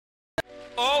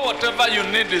All whatever you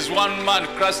need is one man,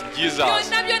 Christ Jesus.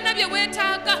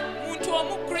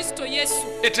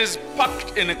 It is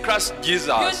packed in Christ Jesus.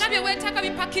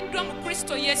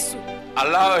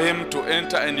 Allow him to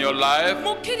enter in your life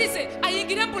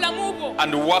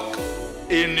and work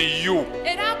in you,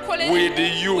 with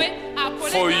you,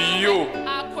 for you.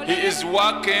 He is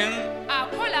working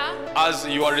as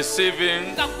you are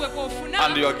receiving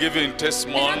and you are giving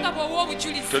testimony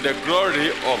to the glory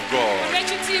of God.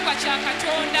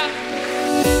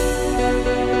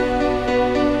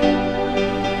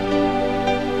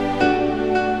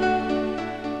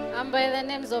 I'm by the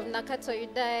names of Nakato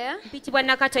Yudaya.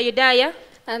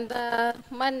 And the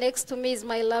man next to me is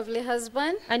my lovely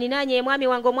husband.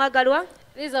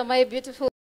 These are my beautiful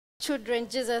children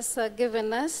Jesus has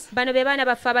given us.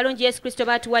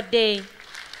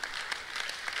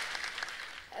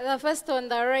 The first on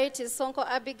the right is Sonko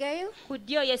Abigail.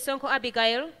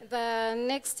 The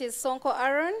next is Sonko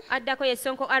Aaron. And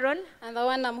the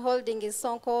one I'm holding is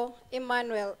Sonko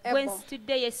Emmanuel Ebo.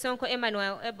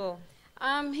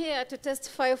 I'm here to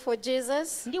testify for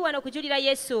Jesus,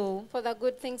 for the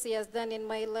good things he has done in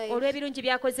my life, and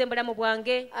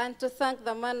to thank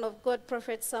the man of God,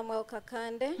 Prophet Samuel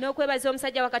Kakande,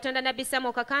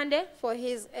 for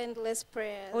his endless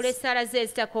prayers.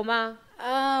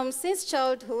 Since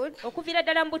childhood,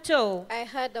 I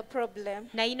had a problem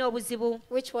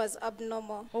which was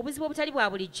abnormal.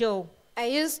 I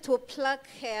used to pluck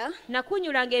hair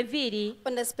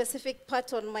on a specific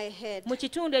part on my head. I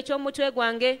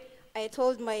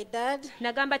told my dad,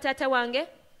 there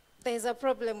is a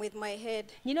problem with my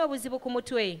head.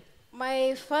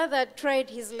 My father tried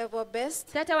his level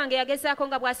best.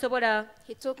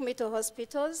 He took me to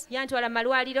hospitals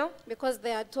because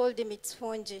they had told him it's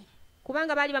fungi.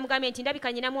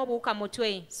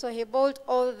 So he bought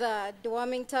all the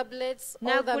deworming tablets,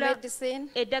 all the medicine,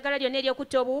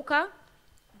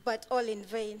 but all in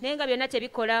vain.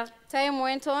 Time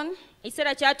went on. If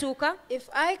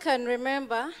I can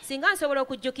remember,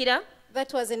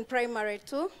 that was in primary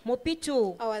 2.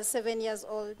 I was 7 years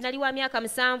old. I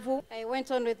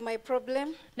went on with my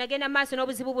problem. I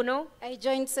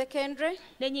joined secondary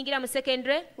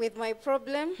with my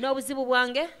problem.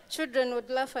 Children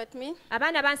would laugh at me.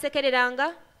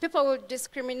 People would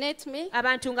discriminate me.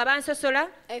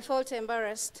 I felt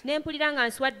embarrassed.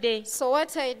 So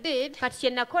what I did,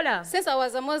 since I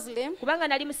was a Muslim,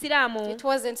 it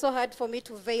wasn't so hard for me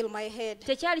to veil my head.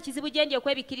 So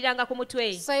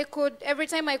I could, every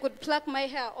time I could pluck my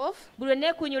hair off,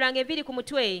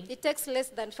 it takes less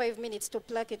than 5 minutes to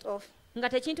pluck it off. I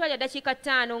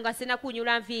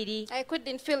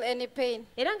couldn't feel any pain.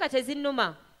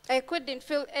 I couldn't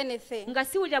feel anything.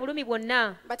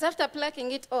 But after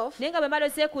plucking it off, I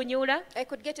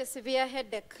could get a severe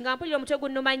headache.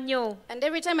 And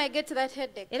every time I get to that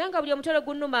headache, I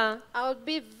would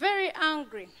be very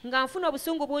angry.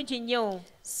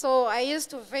 So I used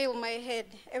to veil my head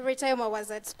every time I was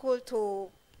at school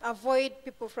to avoid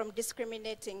people from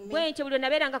discriminating me.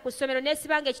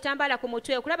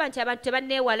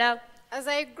 As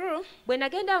I grew,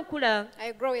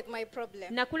 I grew with my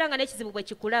problem.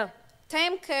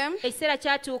 Time came,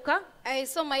 I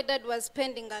saw my dad was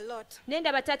spending a lot,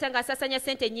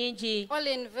 all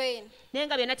in vain.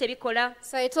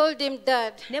 So I told him,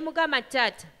 Dad,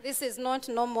 this is not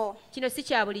normal.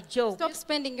 Stop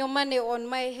spending your money on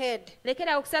my head. Use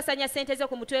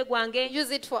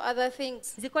it for other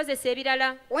things.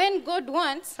 When God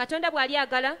wants,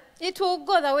 it will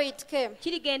go the way it came.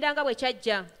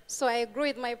 So I grew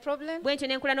with my problem.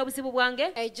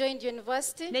 I joined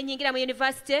university.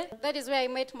 That is where I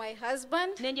met my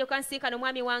husband.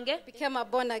 Became a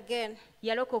born again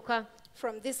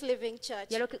from this living church.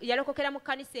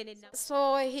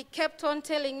 So he kept on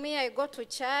telling me, I go to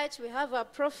church, we have a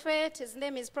prophet, his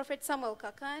name is Prophet Samuel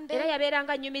Kakande.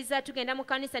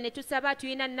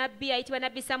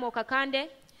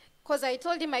 Because I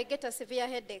told him I get a severe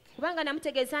headache. But I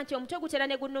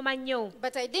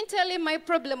didn't tell him my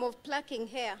problem of plucking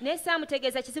hair.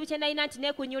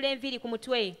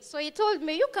 So he told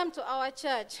me, you come to our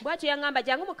church. There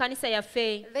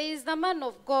is the man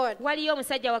of God,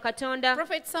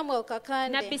 Prophet Samuel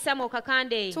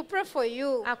Kakande, to pray for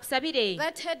you.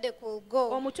 That headache will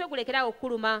go. I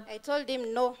told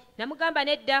him no.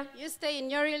 You stay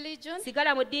in your religion.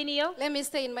 Let me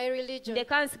stay in my religion.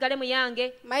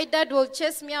 My dad will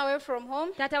chase me away from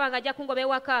home. He'll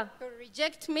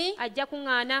reject me.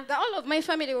 All of my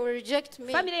family will reject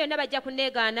me.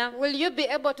 Will you be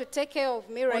able to take care of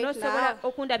me right now?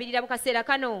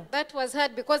 That was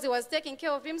hard because he was taking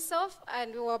care of himself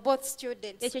and we were both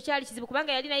students.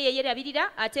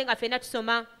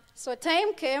 So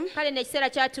time came.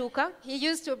 He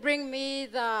used to bring me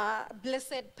the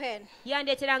blessed pen.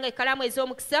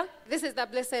 This is the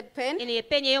blessed pen.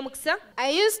 I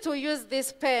used to use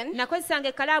this pen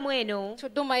to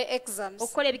do my exams.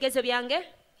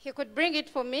 He could bring it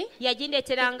for me.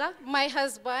 My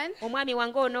husband,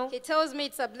 he tells me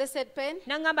it's a blessed pen.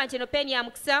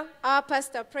 Our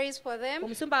pastor prays for them.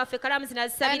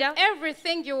 And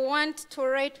everything you want to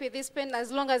write with this pen,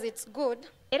 as long as it's good,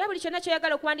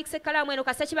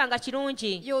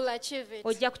 you'll achieve it.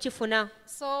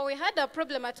 So we had a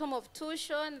problem at home of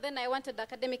tuition, then I wanted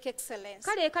academic excellence.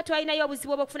 So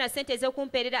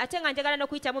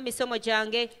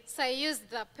I used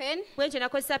the pen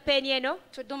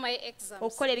to do my exams.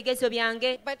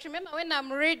 But remember, when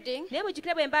I'm reading,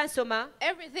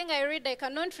 everything I read, I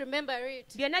cannot remember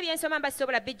it.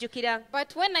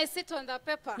 But when I sit on the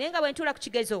paper,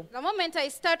 the moment I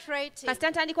start writing,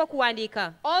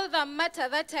 all the matter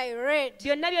that I read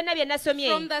from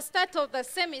the start of the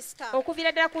semester, it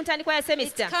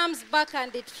comes back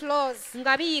and it flows.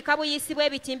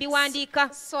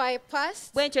 So I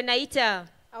passed. We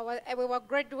were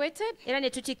graduated.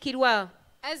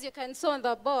 As you can see on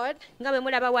the board,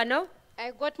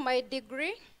 I got my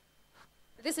degree.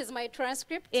 This is my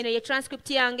transcript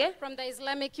from the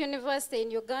Islamic University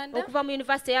in Uganda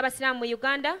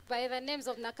by the names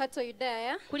of Nakato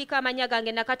Yudaya.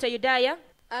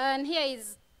 And here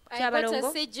is, I got a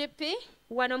CGP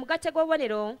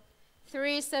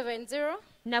 370.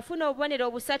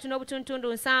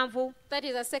 That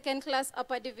is a second class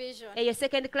upper division.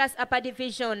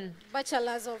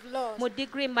 Bachelor's of Law.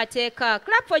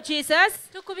 Clap for Jesus.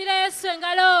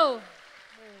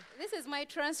 This is my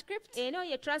transcript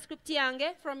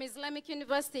from Islamic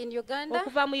University in Uganda.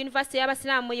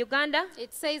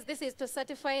 It says this is to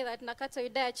certify that Nakato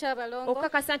Yudaya Chabalongo,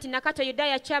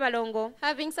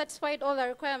 having satisfied all the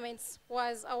requirements,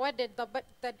 was awarded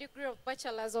the degree of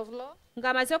Bachelor's of Law.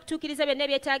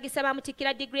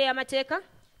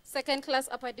 Second class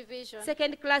upper division.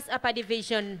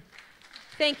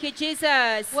 Thank you,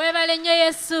 Jesus.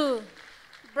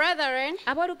 Brethren,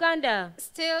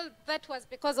 still that was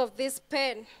because of this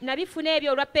pen. From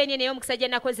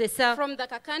the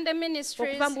Kakande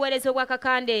Ministries,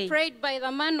 prayed by the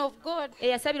man of God,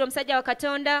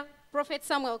 Prophet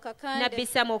Samuel Kakande.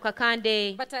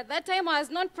 But at that time I was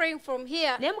not praying from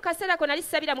here.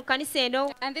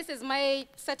 And this is my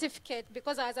certificate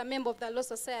because I was a member of the Law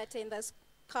Society in this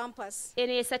campus.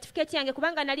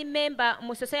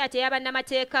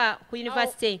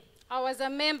 I was a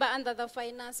member under the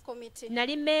finance committee.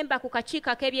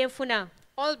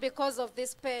 All because of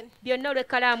this pen.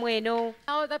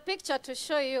 Now the picture to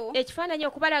show you.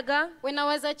 When I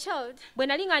was a child,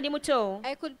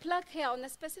 I could pluck hair on a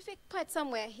specific part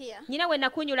somewhere here.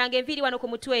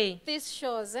 This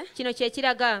shows.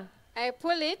 I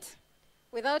pull it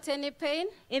without any pain.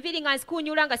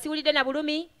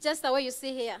 Just the way you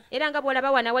see here. It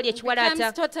becomes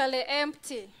totally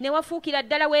empty.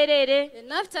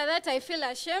 And after that I feel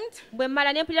ashamed.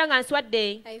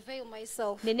 I veil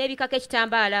myself.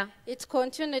 It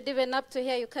continued even up to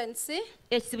here, you can see.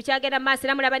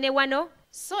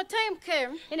 So time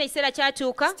came.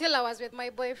 Still I was with my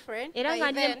boyfriend.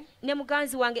 By then, he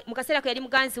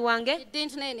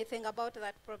didn't know anything about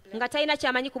that problem. I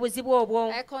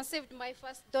conceived my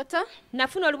first daughter. I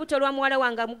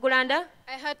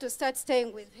had to start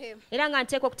staying with him.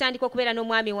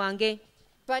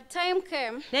 But time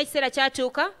came.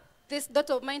 This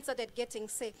daughter of mine started getting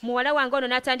sick.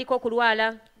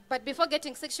 But before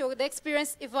getting sick, she would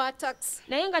experience evil attacks.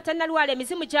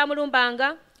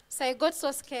 So I got so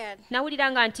scared.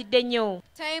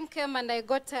 Time came and I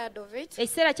got tired of it. I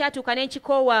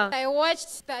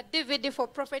watched the DVD for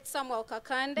Prophet Samuel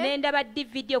Kakande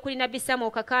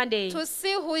to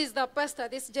see who is the pastor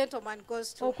this gentleman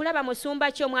goes to.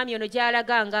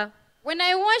 When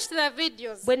I watched the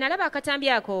videos,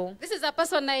 this is a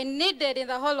person I needed in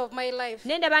the whole of my life.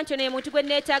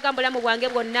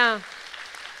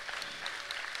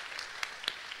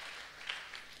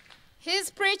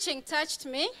 His preaching touched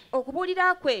me.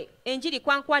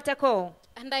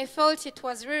 And I felt it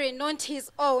was really not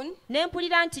his own. It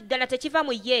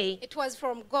was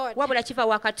from God.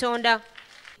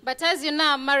 But as you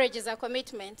know, marriage is a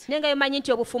commitment. Time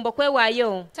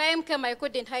came I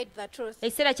couldn't hide the truth. I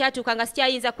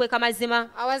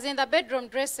was in the bedroom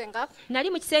dressing up.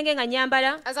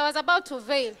 As I was about to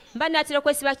veil, my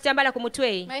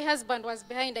husband was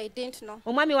behind, I didn't know.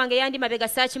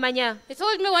 He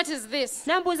told me, what is this?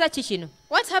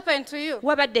 What happened to you?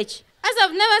 As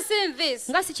I've never seen this,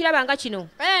 and I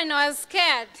was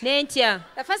scared. The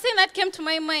first thing that came to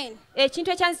my mind, now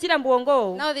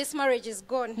this marriage is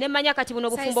gone. So I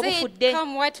said,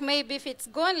 come what may be, if it's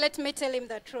gone, let me tell him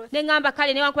the truth. I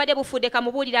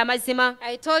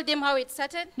told him how it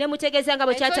started. I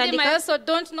told him I also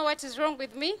don't know what is wrong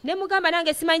with me, but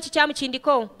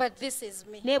this is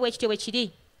me.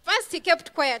 First, he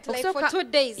kept quiet, like for 2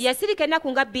 days. We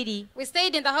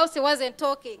stayed in the house, he wasn't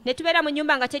talking. So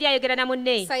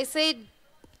I said,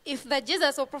 if the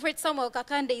Jesus or Prophet Samuel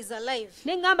Kakande is alive,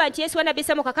 I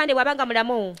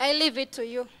leave it to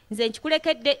you.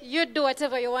 You do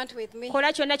whatever you want with me.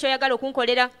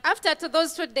 After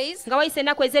those 2 days,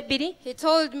 he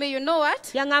told me, you know what?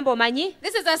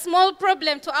 This is a small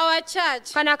problem to our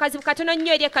church.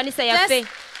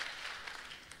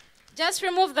 Just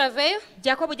remove the veil.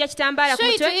 Show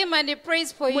it to him and he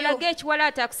prays for you.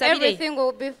 Everything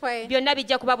will be fine.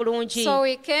 So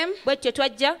we came.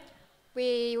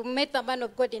 We met the man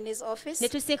of God in his office. I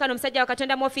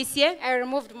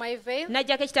removed my veil.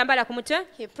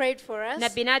 He prayed for us.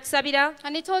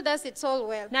 And he told us it's all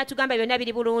well.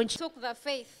 Took the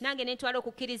faith.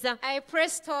 I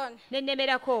pressed on.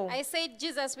 I said,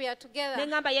 Jesus, we are together.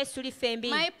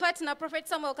 My partner, Prophet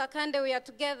Samuel Kakande, we are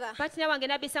together.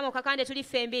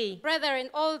 Brethren,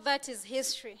 all that is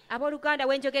history.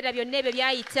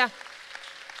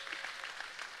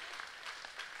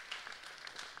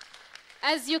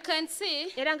 As you can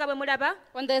see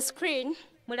on the screen,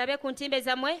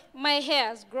 my hair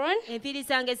has grown.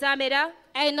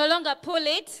 I no longer pull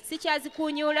it.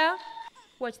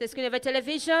 Watch the screen of a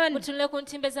television and see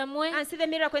the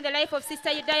miracle in the life of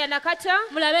Sister Yudaya Nakato.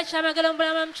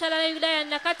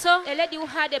 A lady who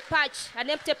had an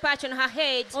empty patch on her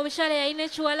head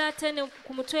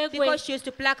because she used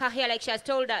to pluck her hair like she has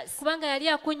told us.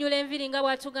 I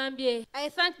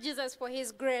thank Jesus for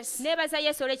his grace.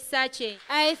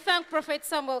 I thank Prophet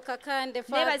Samuel Kakande,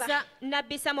 Father.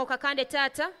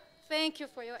 Thank you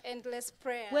for your endless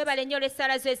prayers.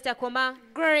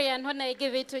 Glory and honor I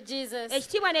give it to Jesus.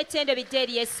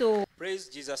 Praise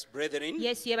Jesus, brethren.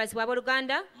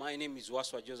 My name is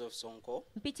Waswa Joseph Sonko.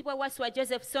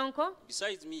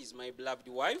 Besides me is my beloved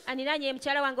wife.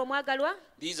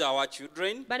 These are our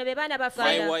children.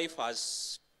 My wife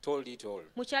has told it all.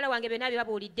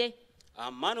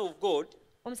 A man of God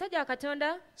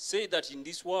say that in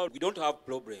this world we don't have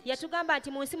problems,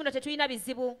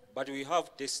 but we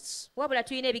have tests.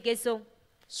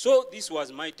 So this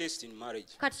was my test in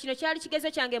marriage.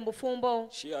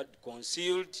 She had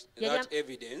concealed that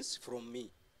evidence from me.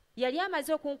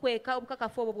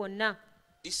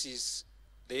 This is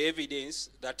the evidence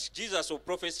that Jesus or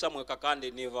Prophet Samuel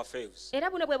Kakande never fails. So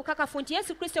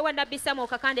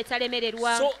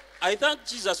I thank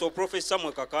Jesus or Prophet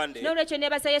Samuel Kakande for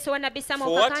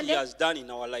what he has done in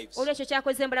our lives. And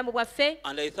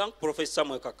I thank Prophet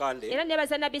Samuel Kakande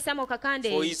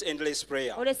for his endless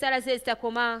prayer.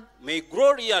 May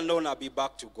glory and honor be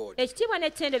back to God.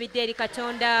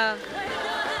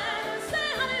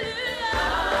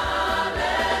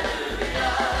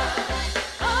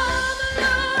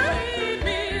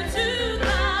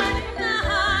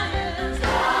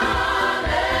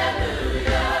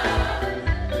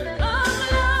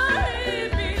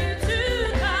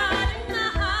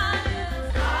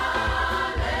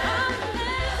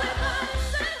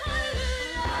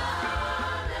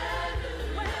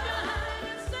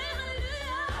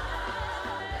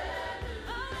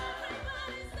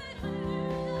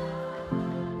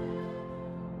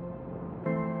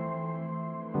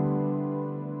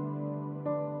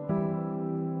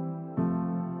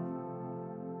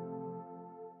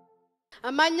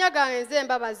 My name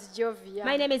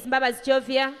is Mbabazi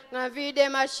Jovia.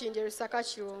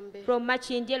 From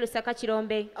Machinje, Lusaka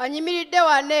Chirombe.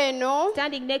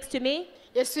 Standing next to me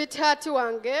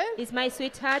is my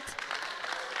sweetheart,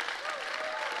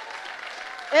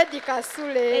 Eddie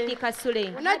Kasule.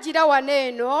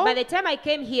 By the time I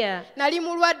came here,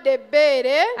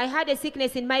 I had a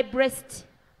sickness in my breast.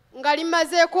 And I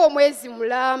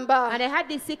had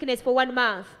this sickness for 1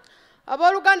 month.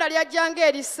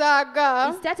 It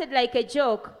started like a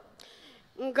joke.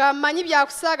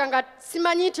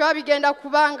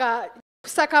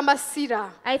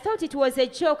 I thought it was a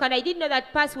joke and I didn't know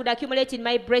that pus would accumulate in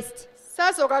my breast.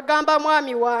 At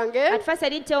first I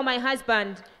didn't tell my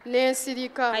husband.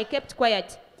 I kept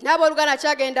quiet. But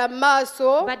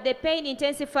the pain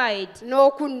intensified.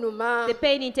 The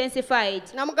pain intensified.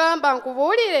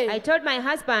 I told my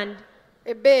husband,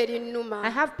 I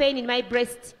have pain in my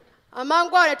breast. We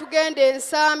went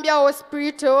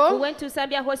to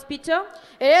Zambia Hospital.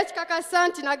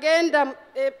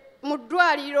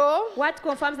 What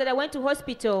confirms that I went to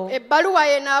hospital? This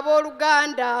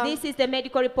is the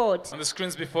medical report. On the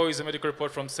screens before is a medical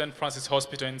report from St. Francis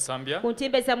Hospital in Zambia.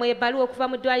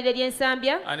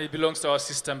 And it belongs to our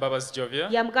sister Mbabazi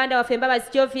Jovia.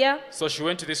 So she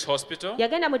went to this hospital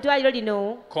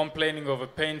complaining of a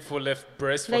painful left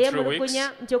breast for 3 weeks,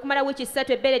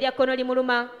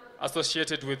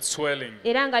 associated with swelling.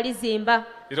 It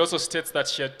also states that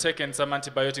she had taken some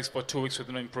antibiotics for 2 weeks with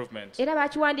no improvement. So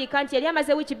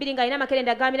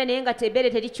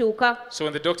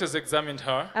when the doctors examined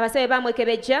her,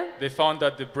 they found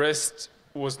that the breast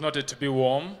was noted to be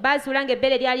warm,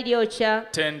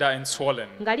 tender and swollen.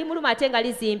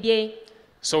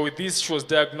 So with this she was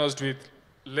diagnosed with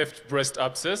left breast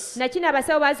abscess. And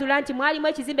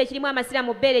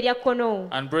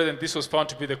brethren, this was found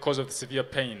to be the cause of the severe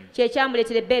pain.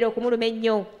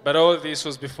 But all this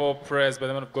was before prayers by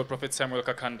the man of God, Prophet Samuel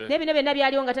Kakande.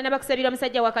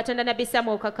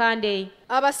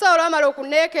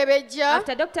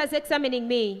 After doctors examining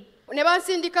me, they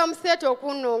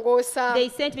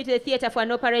sent me to the theater for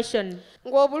an operation.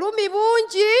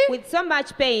 With so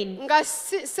much pain,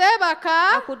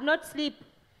 I could not sleep.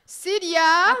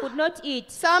 I could not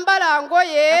eat.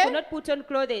 I could not put on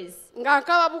clothes.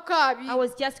 I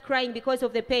was just crying because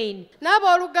of the pain. But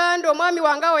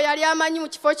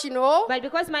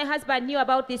because my husband knew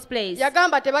about this place, he said,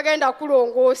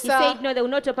 no, they will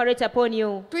not operate upon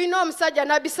you. We have the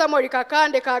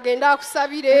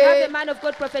man of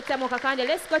God, Prophet Samuel Kakande.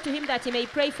 Let's go to him that he may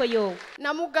pray for you.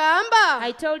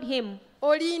 I told him,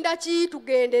 what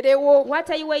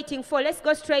are you waiting for? Let's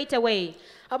go straight away.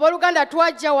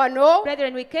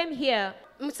 Brethren, we came here.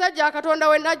 When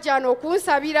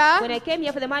I came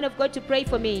here for the man of God to pray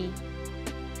for me.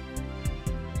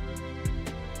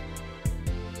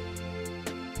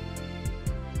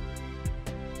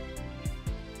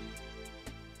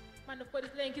 Man of God is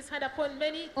laying his hand upon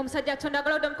many. And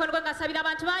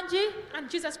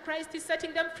Jesus Christ is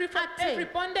setting them free from every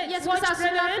bondage. Yes, watch,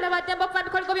 brethren. You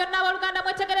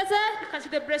can see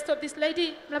the breast of this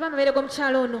lady.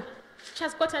 She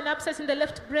has got an abscess in the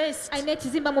left breast,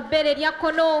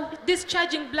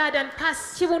 discharging blood and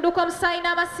pus.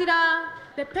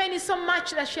 The pain is so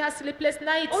much that she has sleepless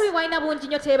nights for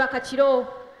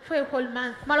a whole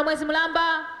month.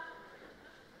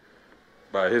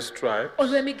 By his stripes,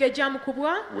 we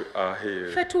are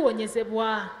healed.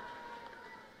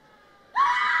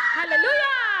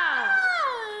 Hallelujah!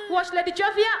 Watch Lady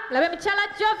Jovia.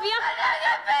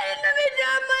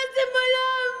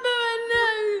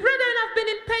 Brethren have been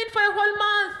in pain for a whole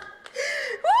month.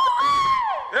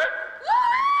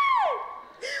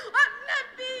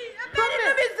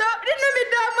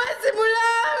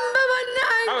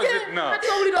 How is it now?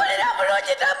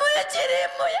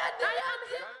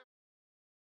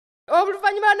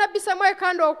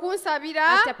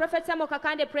 After Prophet Samuel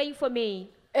Kakande praying for me,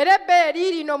 see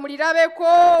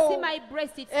my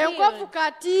breast, it's healed.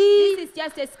 This is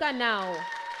just a scan now.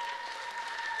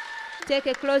 Take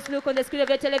a close look on the screen of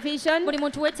your television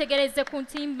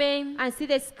and see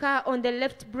the scar on the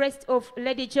left breast of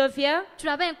Lady Jovia.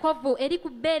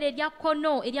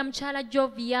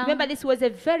 Remember, this was a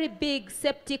very big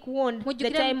septic wound the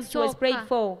time she was prayed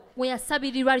for.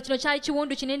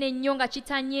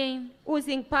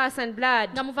 Oozing pus and blood.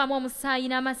 You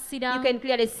can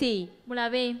clearly see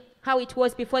how it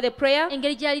was before the prayer, with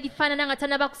a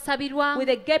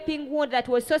gaping wound that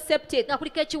was so septic.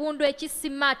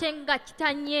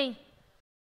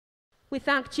 We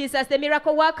thank Jesus, the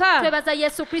miracle worker. That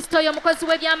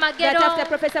after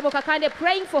Prophet Samuel Kakande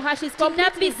praying for her, she's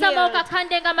completely healed.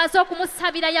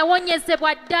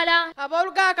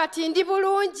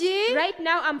 Right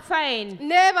now I'm fine.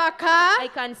 I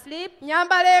can sleep.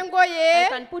 I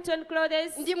can put on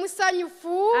clothes. I'm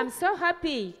so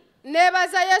happy.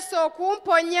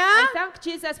 I thank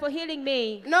Jesus for healing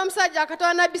me. And I thank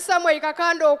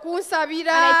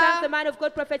the man of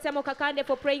God, Prophet Samuel Kakande,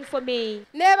 for praying for me.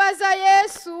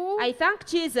 I thank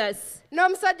Jesus. And the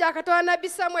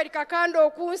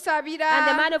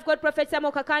man of God, Prophet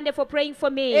Samuel Kakande, for praying for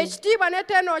me.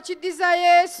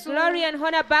 Glory and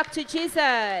honor back to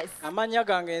Jesus.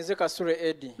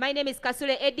 My name is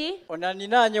Kasule Eddie.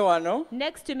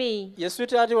 Next to me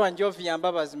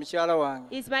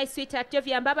is my sweetheart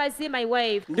Jovia Mbabazi, my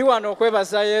wife. Ndi wano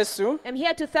okwebaza Yesu. I'm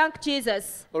here to thank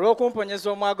Jesus.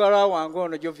 Olw'okumponyeza omwagalwa wange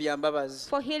ono Jovia Mbabazi.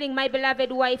 For healing my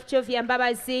beloved wife Jovia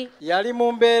Mbabazi. Yali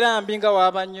mu mbeera mbi nga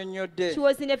w'abannyonnyodde. She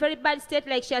was in a very bad state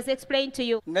like she has explained to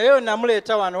you. Naye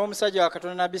namuleeta wano omusajja wa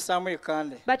Katonda Nabbi Samuel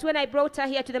Kakande. But when I brought her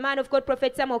here to the man of God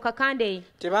Prophet Samuel Kakande,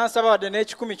 tebansaba wadde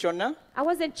n'ekikumi kyonna. I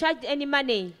wasn't charged any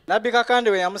money. Nabbi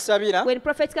Kakande we yamusabira. When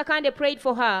Prophet Kakande prayed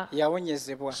for her,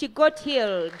 yawonyezebwa. She got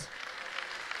healed.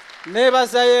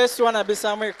 Nebaza Yesu wa Nabbi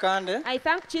Samuel Kakande. I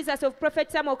thank Jesus of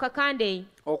Prophet Samuel Kakande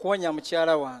okuwonya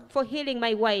mukyala wange. For healing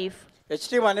my wife.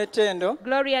 Ekitiibwa n'ettendo.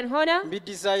 Glory and honor.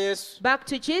 Mbiddiza Yesu. Back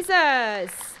to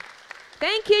Jesus.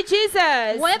 Thank you,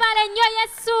 Jesus. Webale nnyo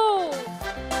Yesu.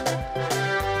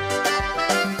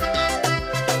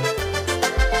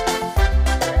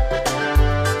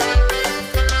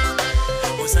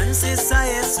 Osansisa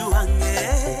Yesu wange.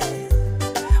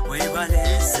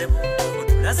 Webale sebo.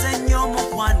 Otulaze nnyo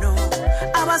mukwano.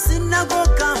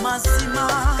 Abasinagoga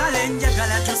mazima. Kale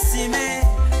njagala tusime.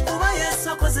 Kuba Yesu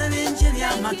akoze bingi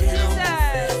by'amagero.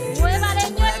 Webale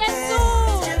nnyo Yesu.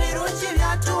 Ebirungi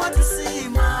byatuwa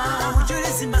tusiima.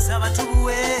 Obujulizi mbasaba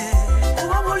tubuwe.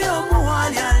 Kuba buli omu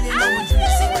wali alina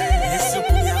obujulizi bwe. Yesu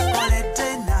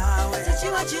kubyakoledde naawe.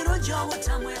 Tekiba kirungi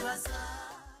obutamwebaza.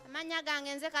 Amanya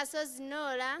gange nze Kasozi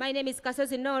Nora. My name is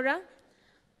Kasozi Nora.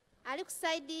 Ali ku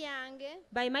side yange.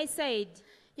 By my side.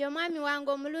 Y'omwami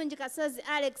wange omulungi Kasozi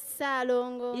Alex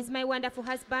Salongo. Is my wonderful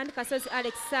husband Kasozi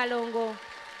Alex Salongo.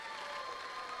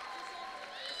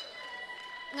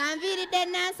 Nganviridde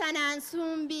Nansa na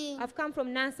Nsumbi. I've come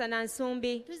from Nansa na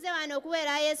Nsumbi. Tuze wano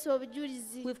okuweera Yesu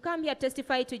obujulizi. We've come here to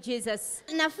testify to Jesus.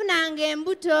 Nafunanga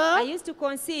embuto. I used to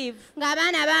conceive.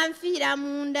 Ng'abaana banfiira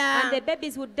munda. And the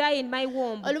babies would die in my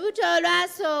womb. Olubuto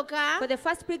olwasooka. For the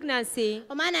first pregnancy.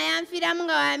 Omwana yanfiiramu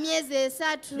nga wa myezi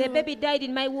 3. The baby died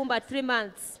in my womb at 3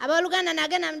 months. Abooluganda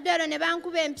nagenda mu ddwaliro ne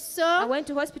bankuba empiso. I went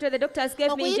to hospital. The doctors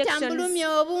gave me injections. Okuyita mu bulumi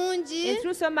obungi. And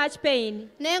through so much pain.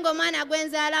 Naye ng'omwana gwe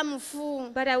nzaala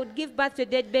mufu. But I would give birth to a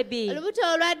dead baby. Olubuto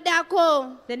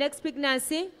olwaddako. The next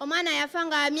pregnancy. Omwana yafa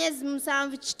nga myezi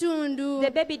 7 kitundu. The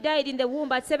baby died in the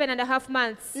womb at 7.5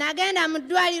 months. Nagenda mu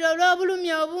ddwaliro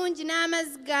olw'obulumi obungi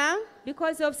n'amaziga.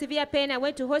 Because of severe pain, I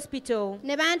went to hospital.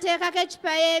 Ne banteekako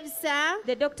ekipa y'ebisa.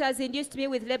 The doctors induced me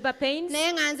with labor pains.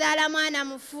 Naye nga nzaala mwana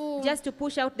mufu. Just to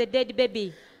push out the dead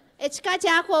baby. Ekika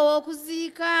kyakoowa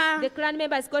okuziika. The clan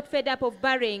members got fed up of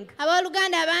burying.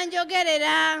 Abooluganda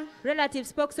banjogerera. Relatives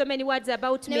spoke so many words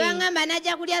about me. Ne bangamba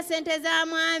najja kulya ssente za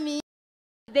mwami.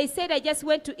 They said I just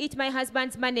went to eat my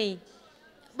husband's money.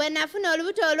 When I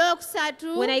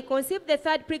conceived the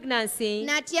third pregnancy,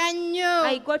 natya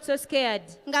I got so scared.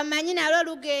 Nga mmanyi nalwo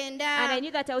lugenda. And I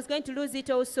knew that I was going to lose it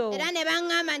also. Era ne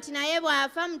bangamba nti naye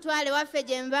bw'afa mutwale waffe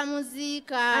gye muba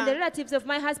muziika. And the relatives of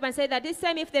my husband said that this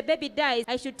time if the baby dies,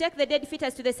 I should take the dead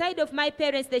fetus to the side of my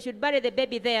parents. They should bury the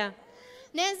baby there.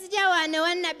 Nenzija wano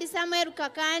wa Nabbi Samuel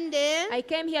Kakande. I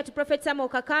came here to Prophet Samuel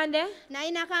Kakande.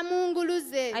 Nalina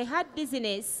kamunguluze. I had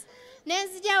dizziness.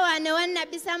 Nenzija wano wa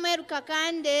Nabbi Samuel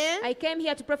Kakande. I came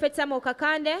here to Prophet Samuel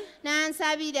Kakande.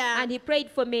 Nansabira. And he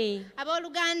prayed for me.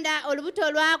 Abooluganda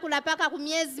olubuto lwakula paka ku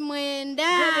myezi 9.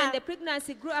 Then the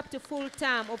pregnancy grew up to full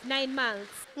term of 9 months.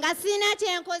 Nga sina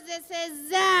kye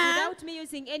nkozesezza. Without me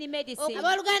using any medicine.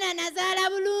 Abooluganda nazaala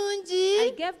bulungi.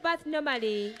 I gave birth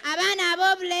normally. Abaana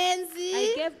ab'obulenzi.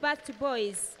 I gave birth to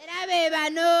boys. Era be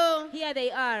bano. Here they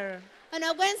are.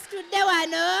 Ono gwe nsitudde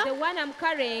wano. The one I'm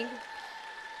carrying.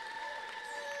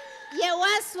 Ye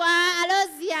Waswa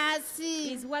Aloysius.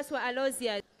 Is Waswa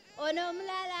Aloysius. Ono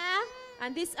omulala.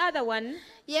 And this other one.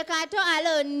 Ye Kato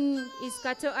Aaron. Is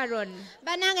Kato Aaron.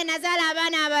 Banange nazaala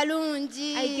abaana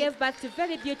abalungi. I gave birth to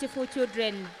very beautiful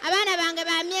children. Abaana bange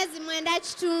ba myezi 9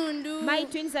 kitundu. My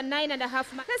twins are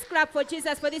 9.5 months. Let's clap for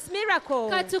Jesus for this miracle.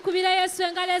 Katukubira Yesu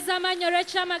engalo ez'amaanyi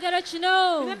olw'ekyamagero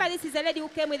kino. Remember, this is a lady who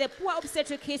came with a poor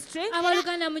obstetric history.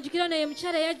 Abooluganda mujjukire ono ye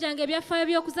mukyala yajjanga ebyafaayo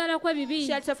by'okuzaala kwe bibi.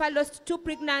 She had so far lost 2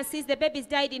 pregnancies. The babies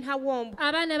died in her womb.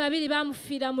 Abaana babiri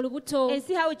baamufiira mu lubuto. And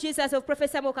see how Jesus of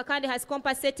Prophet Samuel Kakande has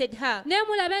compensated her. Ne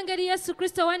mulabe engeri Yesu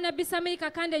Kristo wa Nabbi Samuel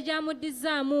Kakande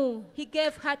gy'amuddizaamu. He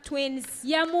gave her twins.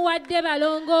 Yamuwadde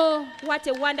balongo. What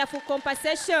a wonderful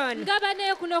compensation. Ngaba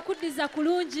naye kuno okuddiza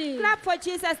kulungi. Clap for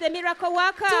Jesus, the miracle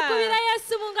worker. Tukubira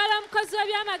Yesu mu ngalo omukozi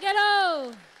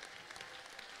w'ebyamagero.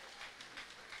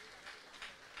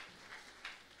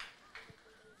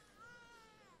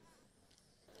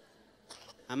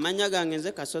 Amanya gange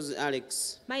nze Kasozi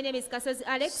Alex. My name is Kasozi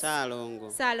Alex.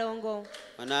 Salongo. Salongo.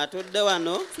 Wano atudde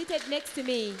wano. Seated next to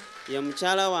me. Ye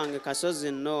mukyala wange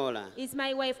Kasozi Nora. Is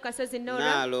my wife Kasozi Nora.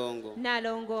 Nalongo.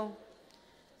 Nalongo.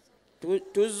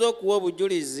 Tuzze okuwa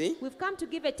obujulizi. We've come to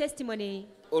give a testimony.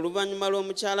 oluvannyuma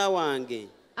lw'omukyala wange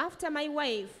after my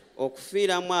wife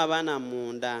okufiiramu abaana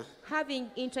munda having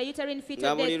intrauterine fetal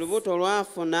nga buli deaths, lubuto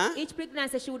lwafuna each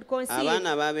pregnancy she would conceive,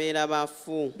 abaana babeera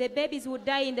bafu the babies would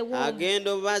die in the womb.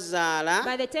 agenda obazaala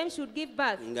By the time she would give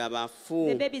birth, nga the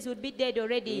bafu babies would be dead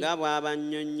already, nga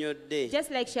bw'abannyonnyodde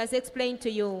just like she has explained to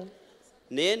you.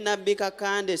 naye nabbi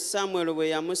kakande samwero bwe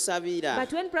yamusabira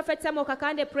But when Prophet Samuel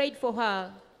Kakande prayed for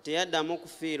her, teyaddamu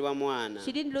kufiirwa mwana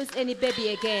she didn't lose any baby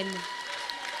again.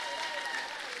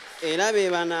 era be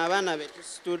bano abaana be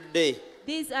tusitudde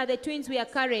These are the twins we are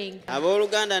carrying.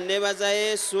 abooluganda neebaza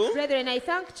yesu Brethren, I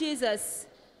thank Jesus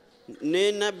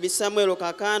ne nabbi samwero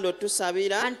kakando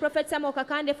tusabira and Prophet Samuel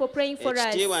Kakande for praying for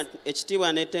us.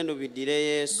 ekitiibwa n'ettendo biddire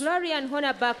yesu Glory and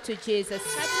honor back to Jesus.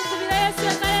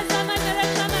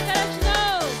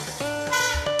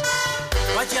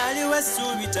 wakyaliwo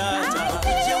essuubi taata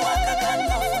ojje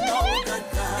wakakanda ofuna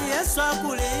obugagga yesu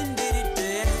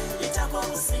akulindiridde yitako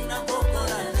okusinako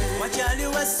okolade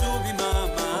wakyaliwo essuubi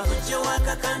maama ojje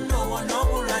wakakanda owona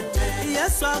obulwadde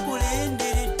yesu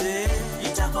akulindiridde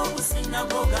yitako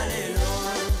okusinako galeero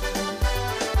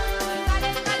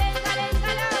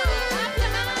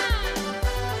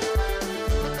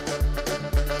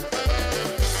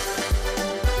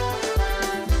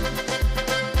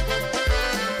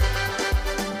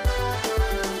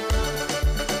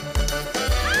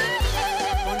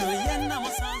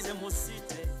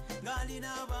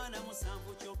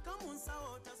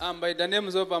By the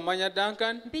names of Amanya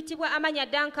Duncan. Mpitibwa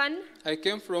Amanya Duncan. I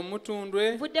came from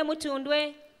Mutundwe. Vudde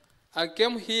Mutundwe. I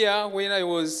came here when I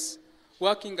was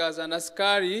working as an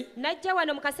askari. Najja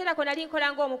wano mu kaseera ko nali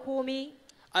nkola ng'omukuumi.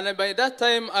 And by that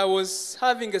time I was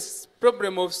having a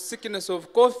problem of sickness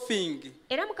of coughing.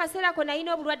 Era mu kaseera ko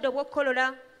nalina obulwadde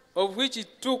obw'okukolola. Of which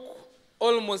it took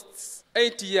almost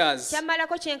 8 years.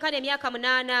 Kyammalako kyenkana emyaka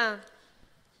 8.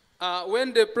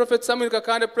 When the Prophet Samuel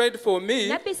Kakande prayed for me,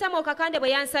 Nabbi Samuel Kakande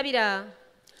bwe yansabira,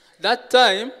 that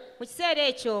time mu kiseera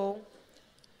ekyo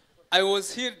I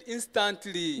was healed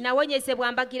instantly.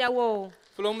 nawonyezebwa mbagirawo.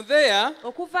 From there,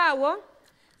 okuva awo,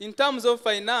 in terms of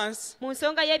finance, mu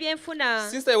nsonga y'ebyenfuna,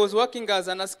 since I was working as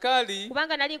an askari,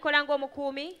 kubanga nali nkola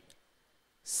ng'omukuumi,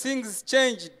 things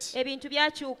changed. ebintu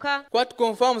byakyuka. What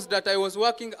confirms that I was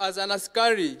working as an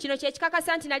askari? Kino kye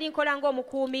kikakasa nti nali nkola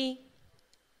ng'omukuumi.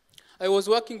 I was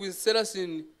working with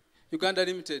Serasin Uganda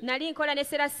Limited. Nali nkola ne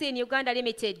Serasin Uganda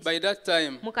Limited. By that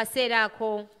time. Mu kaseera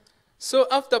ako. So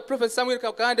after Prophet Samuel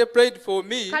Kakande prayed for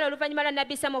me, kale oluvannyuma lwa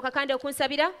Nabbi Samuel Kakande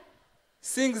okunsabira,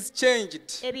 things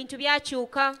changed. Ebintu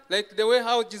byakyuka. Like the way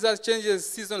how Jesus changes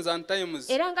seasons and times.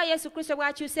 Era nga Yesu Kristo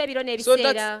bw'akyusa ebiro n'ebiseera.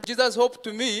 So that Jesus hope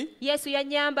to me. Yesu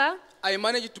yannyamba. I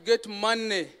managed to get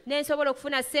money. Ne nsobola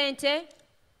okufuna ssente.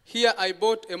 Here I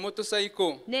bought a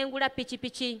motorcycle. Ne ngula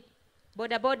pikipiki.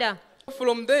 Boda boda.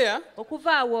 From there,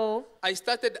 okuva awo, I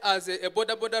started as a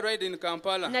boda boda ride in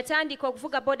Kampala. Natandika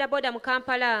okuvuga boda boda mu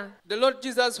Kampala. The Lord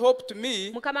Jesus helped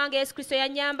me. Mukama wange Yesu Kristo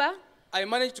yannyamba. I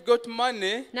managed to get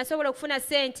money. Nasobola okufuna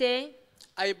ssente.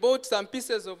 I bought some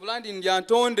pieces of land in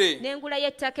Lyantonde. Ne ngulayo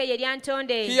ettaka eryo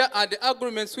Lyantonde. Here are the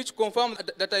agreements which confirm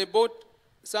that I bought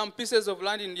some pieces of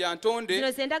land in Lyantonde.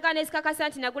 Zino ze ndagaano ezikakasa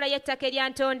nti nagulayo ettaka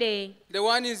Lyantonde. The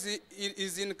one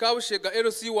is in Kabushega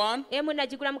LC1. Emu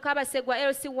nagigula mu Kabasegwa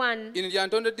LC1. In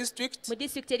Lyantonde district. Mu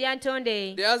district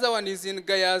Lyantonde. The other one is in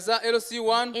Gayaza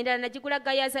LC1. Endala nagigula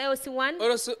Gayaza LC1.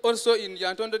 Also in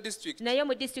Lyantonde district. Nayo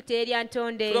mu district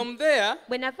Lyantonde. From there,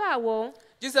 bwe nava awo,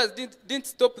 Jesus didn't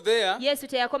stop there. Yesu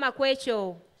teyakoma ku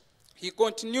ekyo. He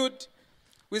continued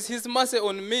with his mercy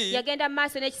on me. Yagenda mu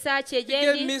maaso n'ekisa kye He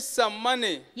gave gyendi. me some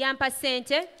money. Yampa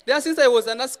ssente. There, since I was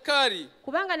an askari,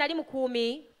 kubanga nali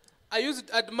mukuumi, I used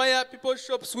to admire people's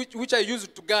shops which I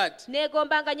used to guard.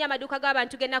 Neegombanga nnyo amaduuka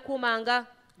g'abantu ge nakuumanga.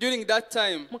 During that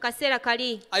time, mu kaseera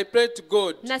kali, I prayed to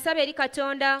God. Nasaba eri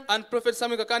Katonda. And Prophet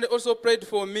Samuel Kakande also prayed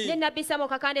for me. Ne Nabbi Samuel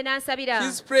Kakande n'ansabira.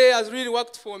 His prayer has really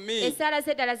worked for me. Essaala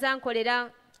ze ddala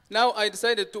zankolera. Now I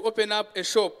decided to open up a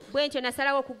shop. Bwe ntyo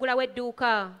nasalawo okuggulawo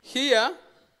edduuka. Here,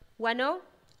 wano,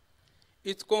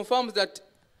 it confirms that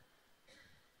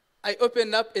I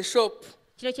opened up a shop.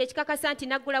 Kino kye kikakasa nti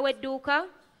naggulawo edduuka.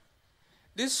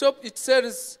 This shop, it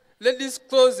sells ladies'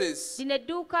 clothes. Lino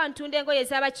edduuka ntunda engoye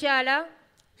ez'abakyala.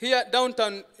 Here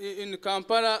downtown in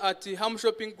Kampala at the Ham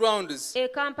Shopping Grounds.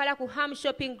 Kampala ku Ham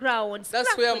Shopping Grounds.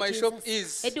 That's where my shop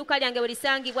is. Edduuka lyange bwe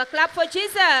lisangibwa. Clap for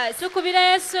Jesus. Tukubira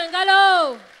Yesu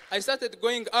engalo. I started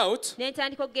going out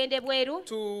Nentandika okugenda ebweru.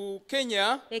 To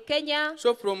Kenya. Kenya.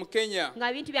 Shop from Kenya. Nga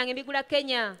ebintu byange mbigula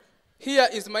Kenya. Here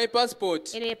is my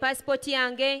passport. Eno ye passport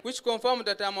yange. Which confirms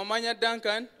that I'm Amanya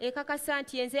Duncan. Ekakasa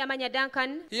nti yenze Amanya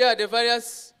Duncan. Here are the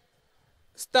various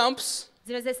stamps.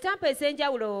 Zino ze stamp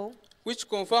ez'enjawulo. Which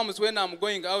confirms when I'm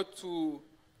going out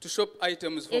to shop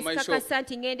items for my shop.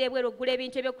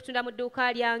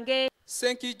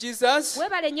 Thank you, Jesus,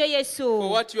 for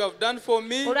what you have done for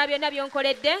me.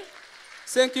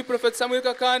 Thank you, Prophet Samuel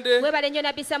Kakande,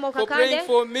 for praying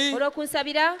for me.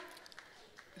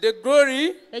 The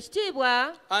glory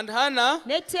and honor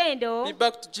be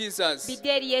back to Jesus.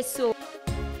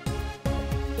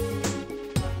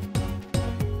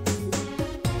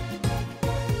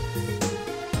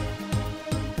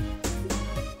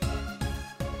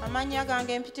 My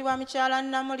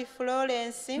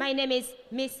name is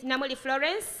Miss Namuli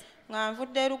Florence. From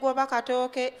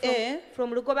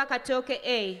Lugoba Katoke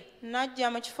A.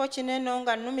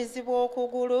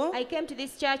 I came to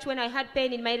this church when I had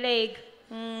pain in my leg.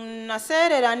 I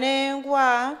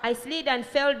slid and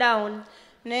fell down.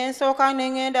 I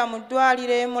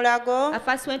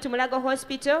first went to Mulago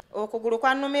Hospital.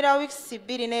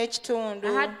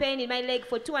 I had pain in my leg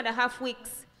for 2.5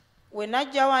 weeks. When I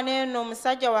came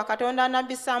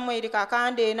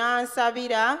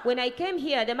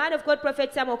here, the man of God,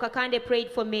 Prophet Samuel Kakande, prayed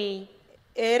for me.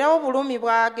 And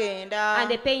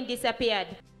the pain disappeared.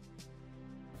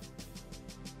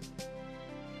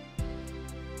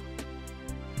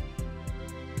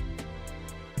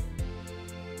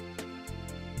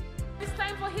 It's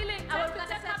time for healing. I will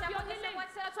take up your healing.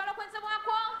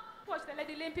 Watch the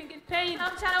lady limping in pain.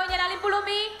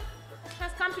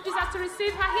 Has come to Jesus to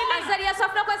receive her healing.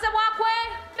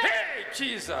 Hey,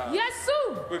 Jesus. Yes,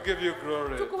 sir. We give you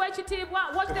glory. Watch the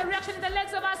reaction in the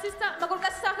legs of our sister. As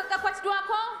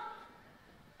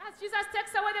Jesus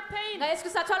takes away the pain.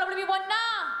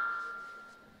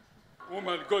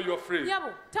 Woman, go, you're free.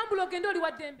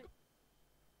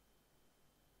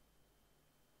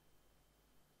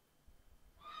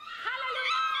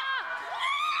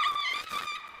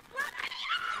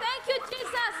 Thank you,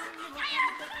 Jesus.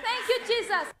 Thank you,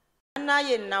 Jesus.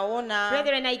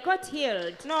 Brethren, I got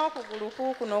healed.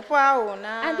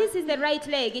 And this is the right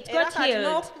leg. It got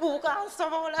healed.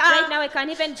 Right now I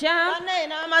can't even jump.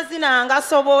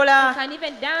 I can't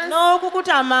even dance.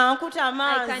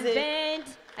 I can bend.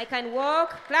 I can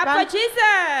walk. Clap for Jesus.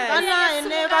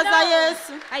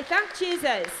 I thank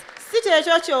Jesus.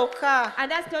 And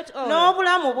that's not all.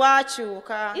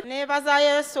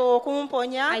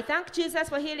 I thank Jesus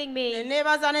for healing me. And I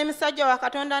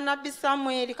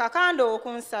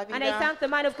thank the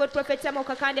man of God, Prophet Samuel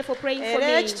Kakande, for praying for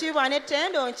me.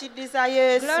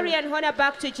 Glory and honor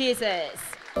back to Jesus.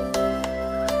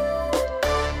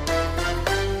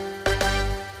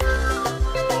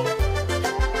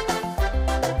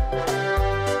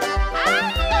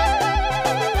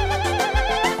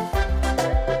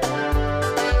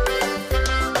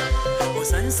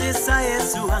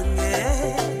 Yesu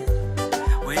wange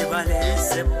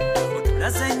webalese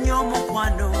utulaze nnyo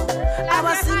mukwano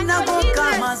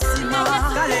abasinagoga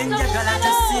mazima kale njagala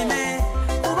tusime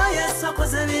kuba Yesu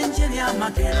akoze bingi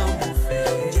ebyamagero mufe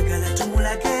njagala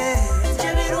tumulage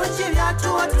ebirungi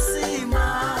byatuwa tusima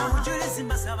obujulizi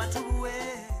mbasaba tubuwe.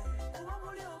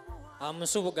 I'm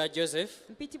Nsubuga Joseph.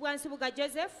 Mpitibwa Nsubuga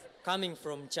Joseph. Coming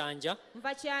from Chanja.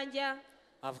 Mva Chanja.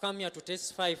 I've come here to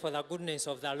testify for the goodness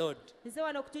of the Lord.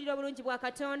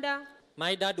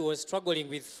 My dad was struggling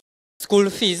with school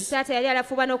fees. So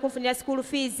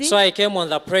I came on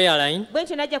the prayer line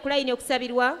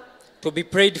to be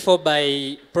prayed for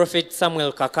by Prophet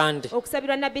Samuel Kakande.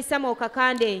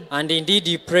 And indeed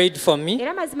he prayed for me.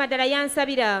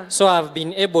 So I've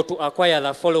been able to acquire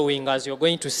the following, as you're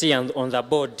going to see on the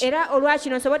board. I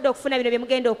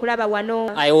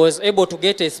was able to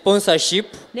get a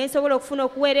sponsorship.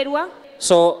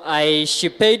 So she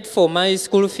paid for my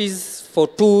school fees for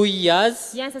 2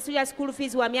 years.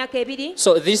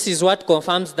 So this is what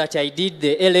confirms that I did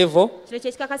the A-level.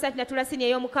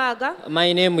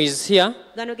 My name is here.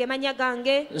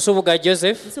 Nsubuga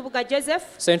Joseph.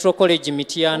 Central College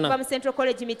Mitiana.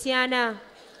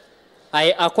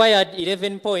 I acquired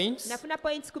 11 points.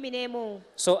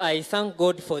 So I thank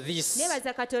God for this.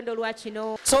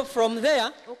 So from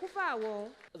there,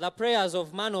 the prayers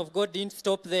of man of God didn't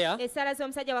stop there.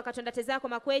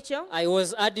 I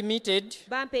was admitted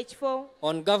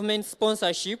on government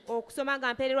sponsorship at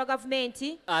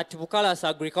Bukalas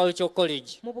Agricultural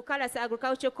College.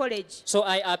 So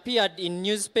I appeared in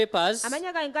newspapers.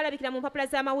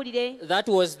 That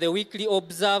was the Weekly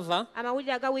Observer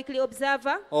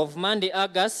of Monday,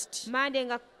 August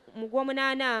 10th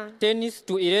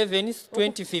to 11th,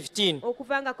 2015.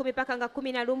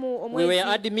 We were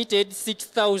admitted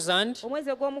 6,000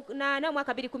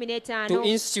 to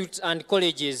institutes and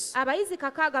colleges.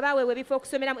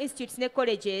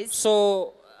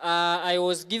 So I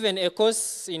was given a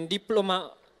course in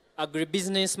diploma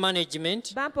agribusiness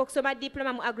management. Bampa okusoma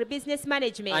diploma mu agribusiness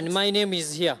management. And my name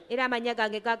is here. Era amanya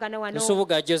gange gaagano wano.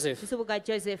 Nsubuga Joseph. Nsubuga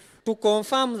Joseph. To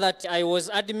confirm that I was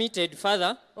admitted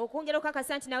further. Okwongera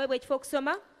okukakasa nti naweebwa ekifo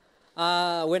okusoma.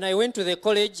 When I went to the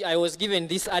college, I was given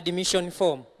this admission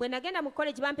form.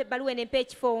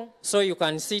 So you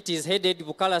can see it is headed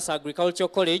Bukalas Agricultural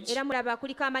College.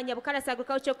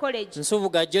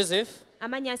 Nsubuga Joseph.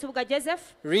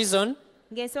 Reason.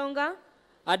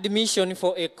 Admission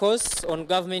for a course on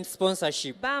government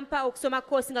sponsorship.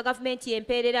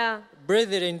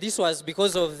 Brethren, this was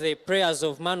because of the prayers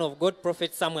of man of God,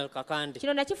 Prophet Samuel Kakande.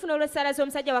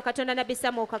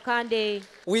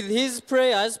 With his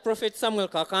prayers, Prophet Samuel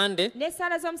Kakande,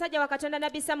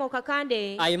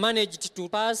 I managed to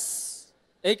pass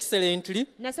excellently.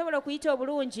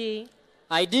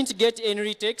 I didn't get any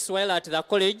retakes while at the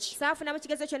college.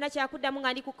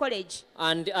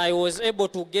 And I was able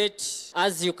to get,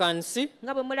 as you can see,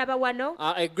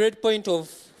 a grade point of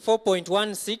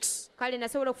 4.16,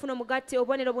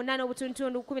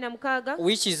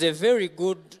 which is a very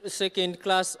good second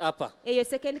class upper.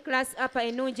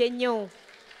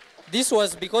 This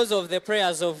was because of the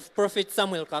prayers of Prophet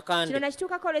Samuel Kakande.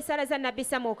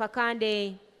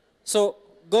 So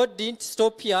God didn't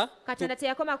stop here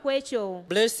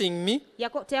blessing me.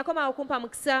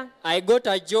 I got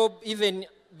a job even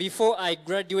before I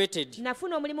graduated.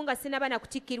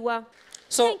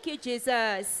 So, thank you,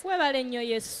 Jesus.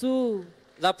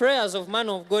 The prayers of man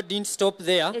of God didn't stop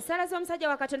there.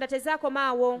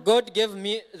 God gave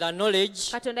me the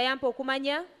knowledge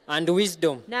and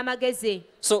wisdom.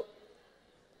 So,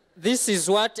 this is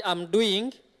what I'm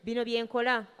doing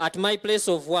at my place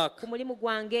of work.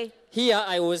 Here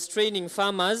I was training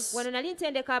farmers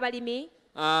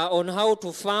on how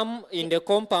to farm in the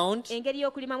compound.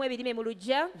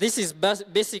 This is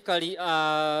basically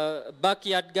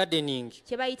backyard gardening.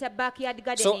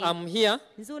 So I'm here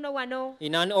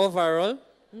in an overall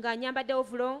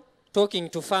talking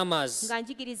to farmers.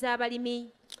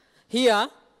 Here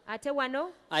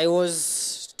I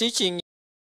was teaching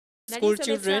school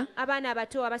children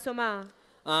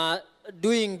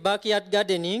doing backyard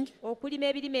gardening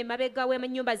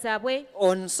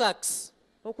on sacks.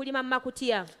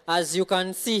 As you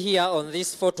can see here on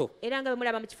this photo,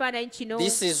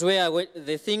 this is where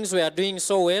the things we are doing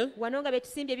so well,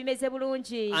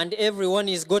 and everyone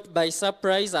is got by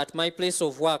surprise at my place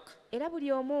of work.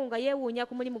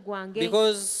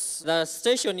 Because the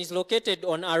station is located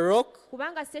on a rock,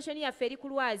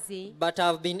 but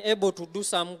I've been able to do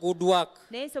some good work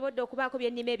by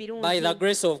the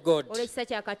grace of God.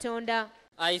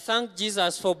 I thank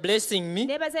Jesus for blessing me.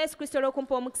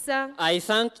 I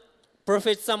thank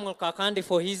Prophet Samuel Kakande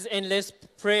for his endless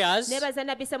prayers.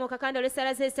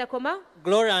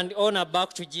 Glory and honor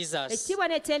back to Jesus.